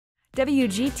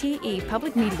WGTE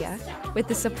Public Media, with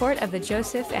the support of the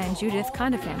Joseph and Judith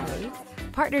Conda family,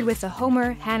 partnered with the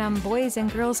Homer Hannum Boys and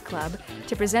Girls Club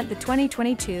to present the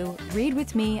 2022 Read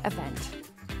With Me event.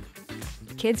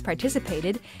 Kids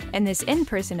participated in this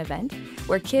in-person event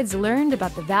where kids learned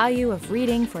about the value of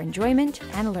reading for enjoyment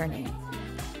and learning.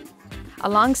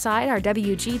 Alongside our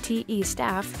WGTE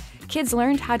staff, kids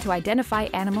learned how to identify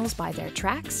animals by their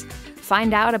tracks,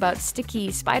 find out about sticky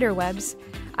spider webs,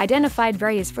 identified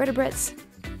various vertebrates,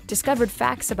 discovered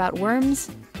facts about worms,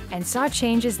 and saw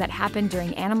changes that happen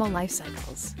during animal life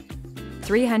cycles.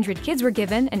 300 kids were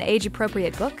given an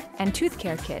age-appropriate book and tooth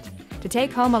care kit to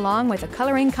take home along with a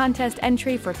coloring contest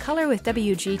entry for Color with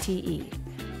WGTE.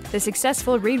 The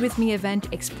successful Read With Me event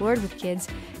explored with kids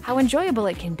how enjoyable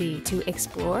it can be to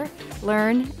explore,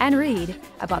 learn, and read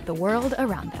about the world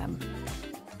around them.